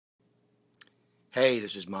Hey,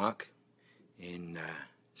 this is Mark in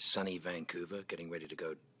sunny Vancouver, getting ready to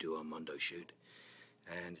go do our Mondo shoot.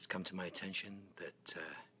 And it's come to my attention that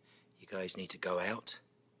you guys need to go out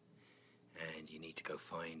and you need to go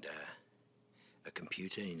find a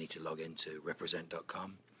computer. You need to log into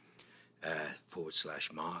represent.com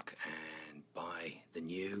 /Mark and buy the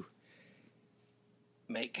new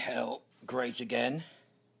Make Hell Great Again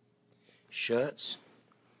shirts.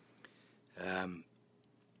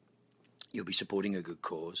 You'll be supporting a good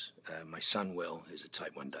cause. My son Will is a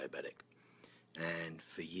type 1 diabetic, and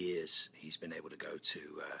for years he's been able to go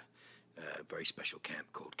to a very special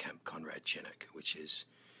camp called Camp Conrad Chinook, which is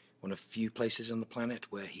one of few places on the planet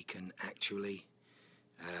where he can actually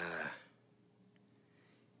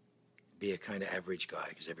be a kind of average guy,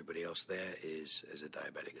 because everybody else there is a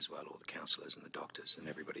diabetic as well, all the counselors and the doctors and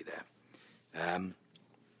everybody there,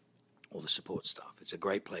 all the support staff. It's a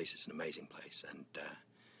great place. It's an amazing place, and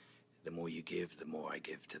the more you give, the more I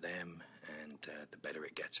give to them, and the better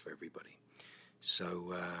it gets for everybody.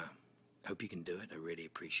 So hope you can do it. I really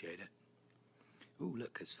appreciate it. Ooh,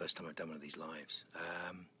 look, it's the first time I've done one of these lives.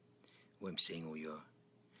 I'm seeing all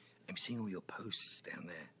your posts down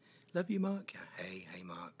there. Love you, Mark. Yeah. Hey,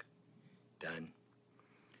 Mark. Done.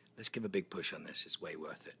 Let's give a big push on this. It's way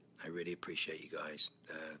worth it. I really appreciate you guys.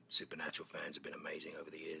 Supernatural fans have been amazing over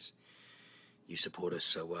the years. You support us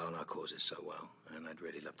so well and our causes so well, and I'd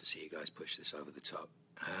really love to see you guys push this over the top.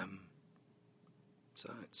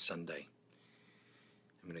 So it's Sunday.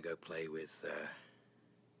 I'm going to go play with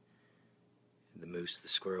the moose, the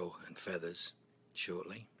squirrel, and feathers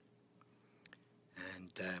shortly,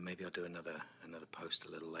 and maybe I'll do another post a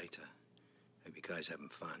little later. Hope you guys having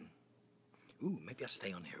fun. Ooh, maybe I'll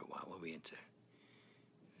stay on here a while. What are we into?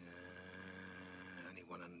 Only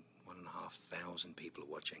 1,500 people are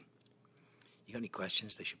watching. You got any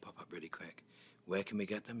questions? They should pop up really quick. Where can we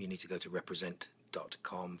get them? You need to go to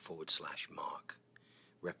represent.com /Mark.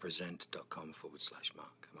 Represent.com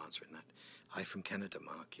 /Mark. I'm answering that. Hi from Canada,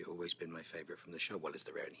 Mark. You've always been my favorite from the show. Well, is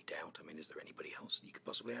there any doubt? I mean, is there anybody else you could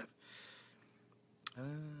possibly have?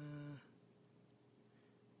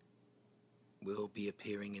 Will be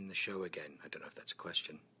appearing in the show again. I don't know if that's a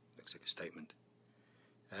question. Looks like a statement.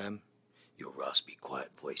 Your raspy,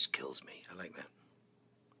 quiet voice kills me. I like that.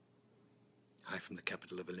 Hi from the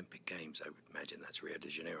capital of Olympic Games. I would imagine that's Rio de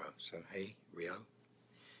Janeiro. So, hey, Rio,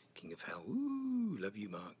 King of Hell. Ooh, love you,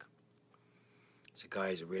 Mark. So,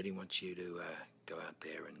 guys, I really want you to go out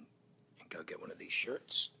there and go get one of these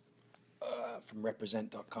shirts from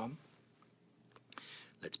represent.com.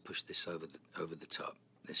 Let's push this over the top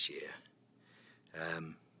this year.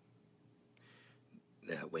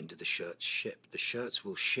 When do the shirts ship? The shirts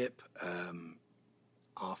will ship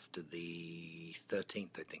after the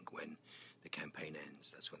 13th, I think, when the campaign ends.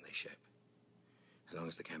 That's when they ship. As long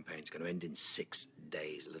as the campaign's going to end in 6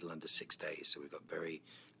 days, a little under 6 days, so we've got very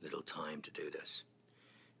little time to do this.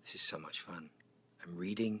 This is so much fun. I'm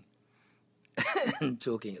reading and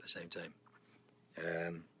talking at the same time.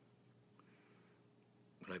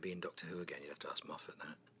 Will I be in Doctor Who again? You'd have to ask Moffat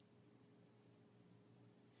that.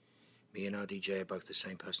 Me and RDJ are both the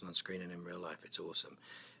same person on screen and in real life. It's awesome.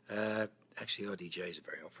 Actually, RDJ is a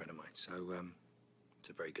very old friend of mine, so it's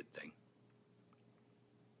a very good thing.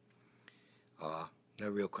 No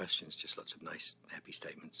real questions, just lots of nice, happy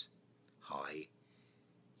statements. Hi.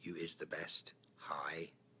 You is the best.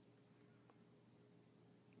 Hi.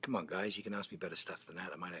 Come on, guys, you can ask me better stuff than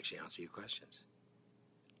that. I might actually answer your questions.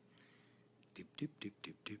 Doop, doop, doop,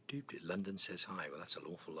 doop, doop, doop, doop. London says hi. Well, that's an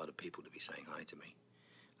awful lot of people to be saying hi to me.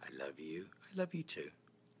 I love you. I love you too.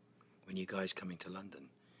 When you guys coming to London?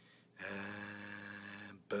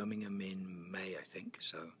 Birmingham in May, I think,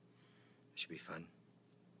 so it should be fun.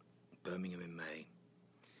 Birmingham in May.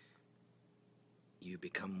 You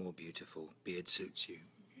become more beautiful. Beard suits you.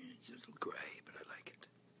 It's a little grey, but I like it.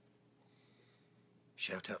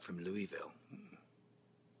 Shout out from Louisville,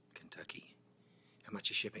 Kentucky. How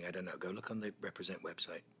much is shipping? I don't know. Go look on the Represent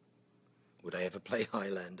website. Would I ever play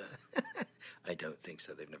Highlander? I don't think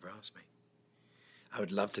so. They've never asked me. I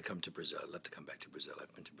would love to come to Brazil. I'd love to come back to Brazil.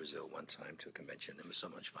 I've been to Brazil one time to a convention. It was so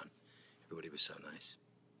much fun. Everybody was so nice.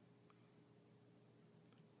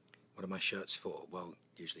 What are my shirts for? Well,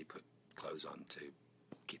 usually put clothes on to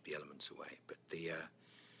keep the elements away. But the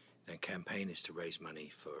campaign is to raise money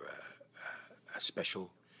for a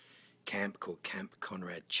special camp called Camp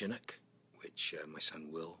Conrad Chinook, which my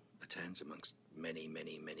son Will attends amongst many,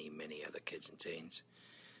 many, many, many other kids and teens,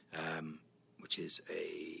 which is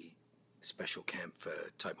a special camp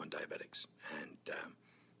for type 1 diabetics. And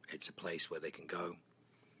it's a place where they can go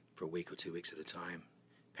for a week or 2 weeks at a time.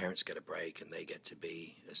 Parents get a break and they get to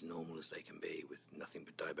be as normal as they can be with nothing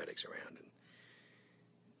but diabetics around. And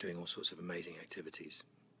doing all sorts of amazing activities.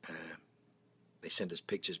 They send us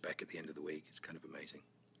pictures back at the end of the week. It's kind of amazing.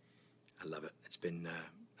 I love it. It's been,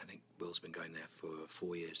 I think Will's been going there for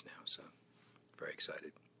 4 years now, so very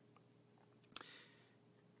excited.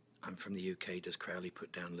 I'm from the UK. Does Crowley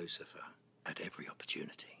put down Lucifer? At every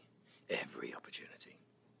opportunity. Every opportunity.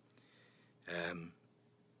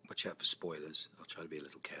 Watch out for spoilers. I'll try to be a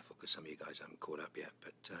little careful because some of you guys haven't caught up yet,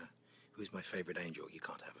 but who's my favorite angel? You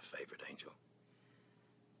can't have a favorite angel.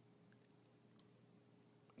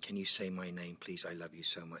 Can you say my name, please? I love you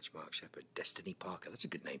so much, Mark Sheppard. Destiny Parker. That's a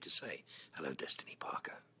good name to say. Hello, Destiny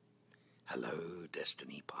Parker. Hello,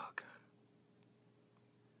 Destiny Parker.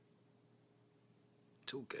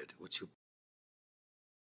 It's all good. What's your...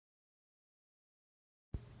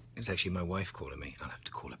 It's actually my wife calling me. I'll have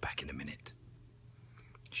to call her back in a minute.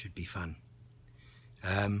 Should be fun.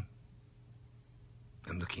 I'm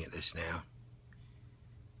looking at this now.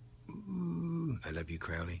 Ooh, I love you,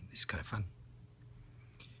 Crowley. This is kind of fun.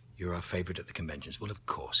 You're our favorite at the conventions. Well, of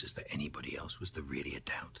course. Is there anybody else? Was there really a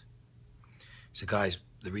doubt? So, guys,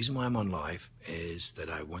 the reason why I'm on live is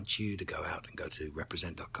that I want you to go out and go to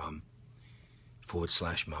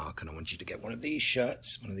represent.com/Mark, and I want you to get one of these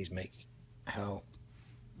shirts. One of these Make Hell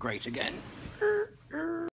Great Again.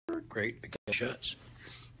 Great again shirts.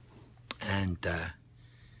 And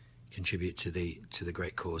contribute to the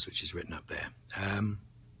great cause which is written up there.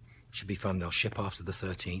 Should be fun. They'll ship after the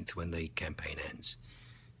 13th when the campaign ends.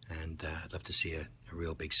 And I'd love to see a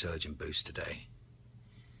real big surge and boost today.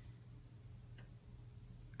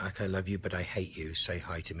 Ike, I love you, but I hate you. Say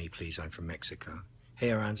hi to me, please. I'm from Mexico. Hey,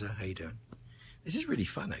 Aranza, how you doing? This is really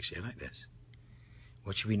fun, actually. I like this.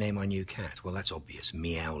 What should we name our new cat? Well, that's obvious.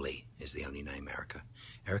 Meowly is the only name, Erica.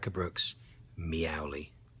 Erica Brooks,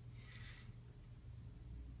 Meowly.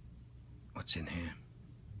 What's in here?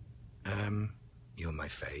 You're my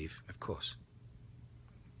fave, of course.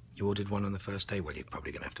 You ordered one on the first day? Well, you're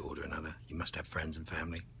probably going to have to order another. You must have friends and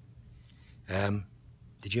family.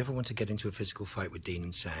 Did you ever want to get into a physical fight with Dean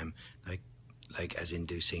and Sam? Like as in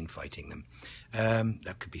do scene fighting them?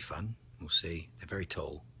 That could be fun. We'll see. They're very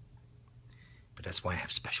tall. But that's why I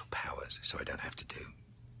have special powers, so I don't have to do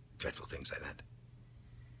dreadful things like that.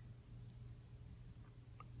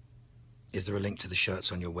 Is there a link to the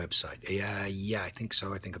shirts on your website? Yeah, I think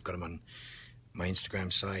so. I think I've got them on my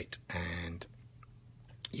Instagram site, and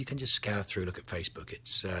you can just scour through, look at Facebook.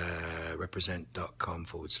 It's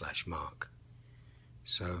represent.com/Mark.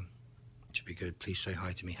 So it should be good. Please say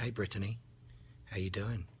hi to me. Hey, Brittany. How you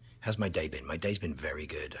doing? How's my day been? My day's been very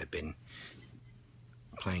good. I've been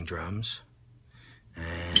playing drums,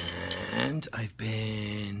 and I've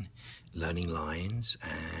been learning lines,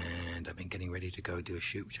 and I've been getting ready to go do a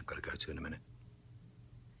shoot, which I've got to go to in a minute.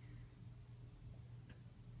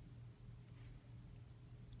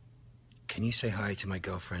 Can you say hi to my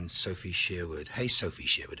girlfriend, Sophie Sherwood? Hey, Sophie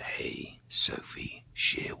Sherwood. Hey, Sophie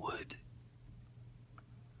Sherwood.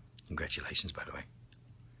 Congratulations, by the way.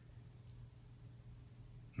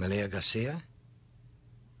 Malia Garcia?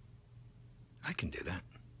 I can do that.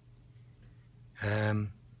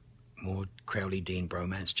 More Crowley Dean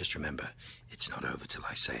bromance. Just remember, it's not over till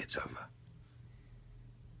I say it's over.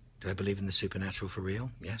 Do I believe in the supernatural for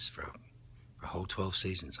real? Yes, for a whole 12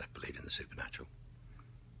 seasons I believed in the supernatural.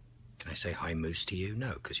 Can I say hi, Moose, to you?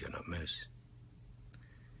 No, because you're not Moose.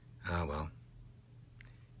 Ah, well.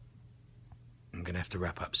 I'm going to have to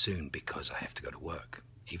wrap up soon because I have to go to work,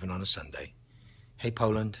 even on a Sunday. Hey,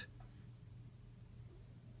 Poland.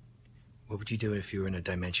 What would you do if you were in a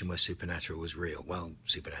dimension where supernatural was real? Well,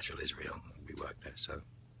 supernatural is real. We work there, so.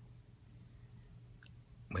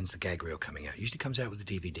 When's the gag reel coming out? Usually comes out with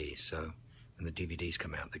the DVDs, so when the DVDs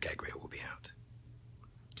come out, the gag reel will be out.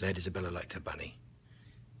 Glad Isabella liked her bunny.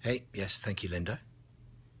 Hey, yes, thank you, Linda.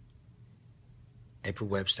 April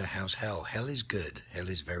Webster, how's hell? Hell is good. Hell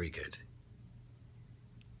is very good.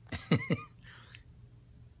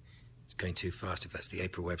 It's going too fast. If that's the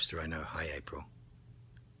April Webster I know. Hi, April.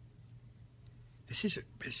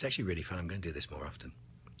 It's actually really fun. I'm going to do this more often.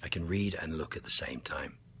 I can read and look at the same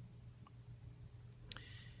time.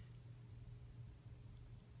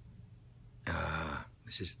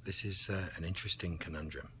 This is an interesting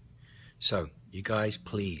conundrum. So, you guys,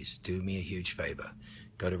 please do me a huge favor.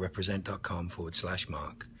 Go to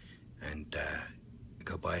represent.com/Mark and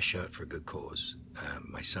go buy a shirt for a good cause.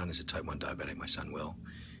 My son is a type 1 diabetic, my son Will,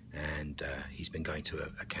 and he's been going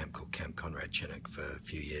to a camp called Camp Conrad Chinook for a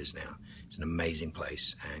few years now. It's an amazing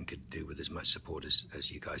place and could do with as much support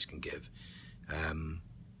as you guys can give.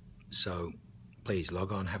 So please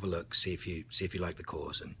log on, have a look, see if you like the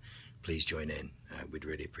cause, and please join in. We'd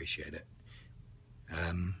really appreciate it.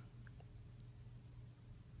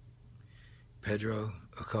 Pedro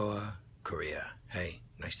Ochoa Korea. Hey,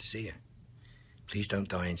 nice to see you. Please don't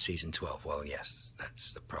die in season 12. Well, yes,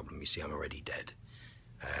 that's the problem. You see, I'm already dead.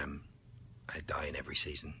 I die in every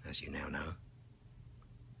season, as you now know.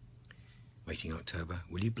 Waiting October.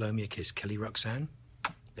 Will you blow me a kiss, Kelly Roxanne?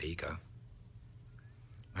 There you go.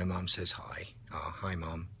 My mom says hi. Oh, hi,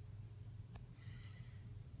 Mom.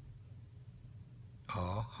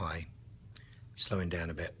 Oh, hi. Slowing down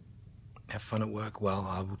a bit. Have fun at work? Well,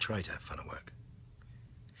 I will try to have fun at work.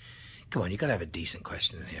 Come on, you've got to have a decent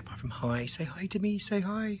question in here. Apart from hi, say hi to me, say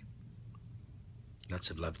hi. Lots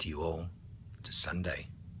of love to you all. It's a Sunday.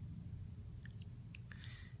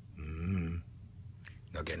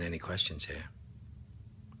 Not getting any questions here.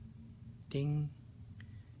 Ding.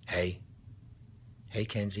 Hey. Hey,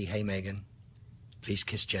 Kenzie. Hey, Megan. Please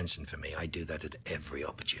kiss Jensen for me. I do that at every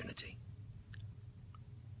opportunity.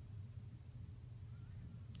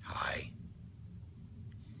 Hi.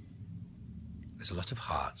 There's a lot of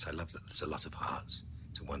hearts. I love that there's a lot of hearts.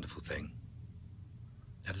 It's a wonderful thing.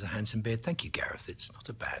 That is a handsome beard. Thank you, Gareth. It's not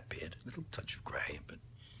a bad beard. A little touch of grey, but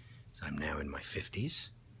as I'm now in my 50s,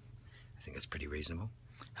 I think that's pretty reasonable.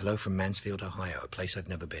 Hello from Mansfield, Ohio, a place I've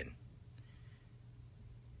never been.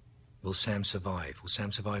 Will Sam survive? Will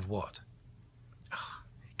Sam survive what? Oh,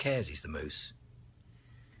 who cares? He's the moose.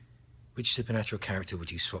 Which supernatural character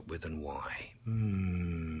would you swap with and why?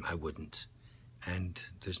 I wouldn't. And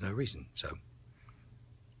there's no reason, so.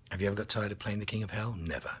 Have you ever got tired of playing the King of Hell?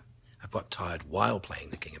 Never. I've got tired while playing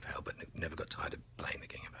the King of Hell, but never got tired of playing the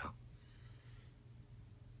King of Hell.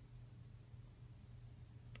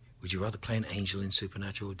 Would you rather play an angel in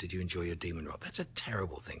Supernatural, or did you enjoy your demon role? That's a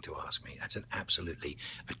terrible thing to ask me. That's an absolutely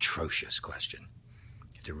atrocious question.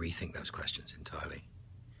 You have to rethink those questions entirely.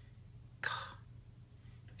 God.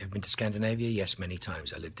 Ever been to Scandinavia? Yes, many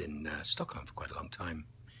times. I lived in Stockholm for quite a long time.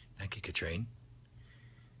 Thank you, Katrine.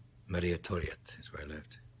 Maria Torget is where I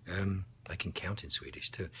lived. I can count in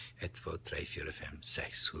Swedish too. 1, 2, 3, 4, 5,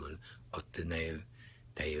 6, 7, 8, 9,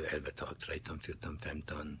 10, 11, 12, 13, 14,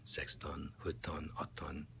 15, 16, 17, 18,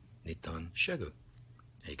 19, 20. There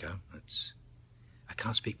you go. That's. I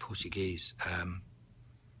can't speak Portuguese.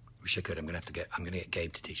 Wish I could. I'm gonna get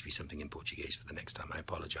Gabe to teach me something in Portuguese for the next time. I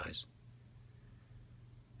apologize.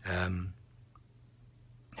 Hey,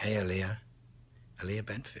 Aaliyah. Aaliyah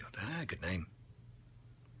Benfield. Ah, good name.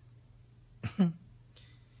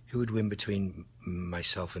 Who would win between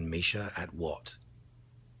myself and Misha at what?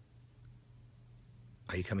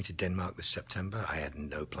 Are you coming to Denmark this September? I had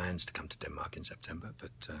no plans to come to Denmark in September,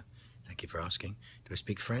 but thank you for asking. Do I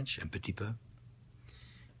speak French? Un petit peu.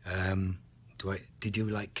 Did you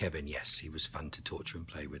like Kevin? Yes, he was fun to torture and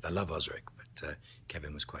play with. I love Osric, but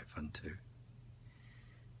Kevin was quite fun too.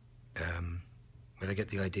 Where did I get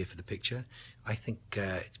the idea for the picture? I think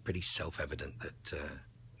it's pretty self-evident that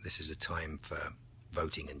this is a time for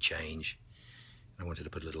voting and change. I wanted to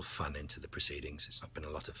put a little fun into the proceedings. It's not been a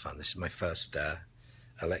lot of fun. This is my first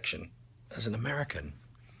election as an American,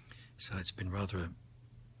 so it's been rather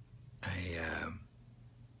an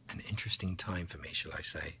interesting time for me, shall I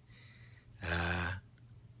say.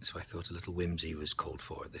 So I thought a little whimsy was called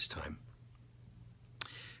for at this time.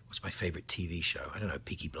 What's my favourite TV show? I don't know,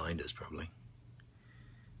 Peaky Blinders, probably.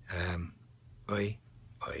 Oi,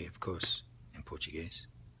 of course, in Portuguese.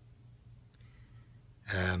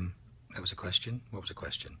 That was a question? What was a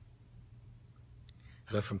question?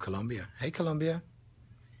 Hello from Colombia. Hey, Colombia.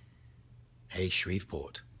 Hey,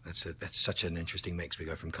 Shreveport. That's such an interesting mix. We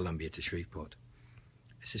go from Colombia to Shreveport.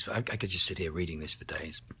 I could just sit here reading this for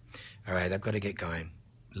days. All right, I've got to get going.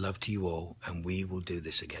 Love to you all, and we will do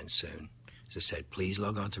this again soon. As I said, please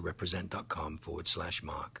log on to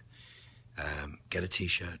represent.com/Mark. Get a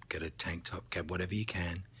t-shirt, get a tank top, get whatever you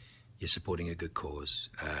can. You're supporting a good cause.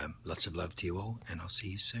 Lots of love to you all, and I'll see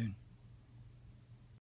you soon.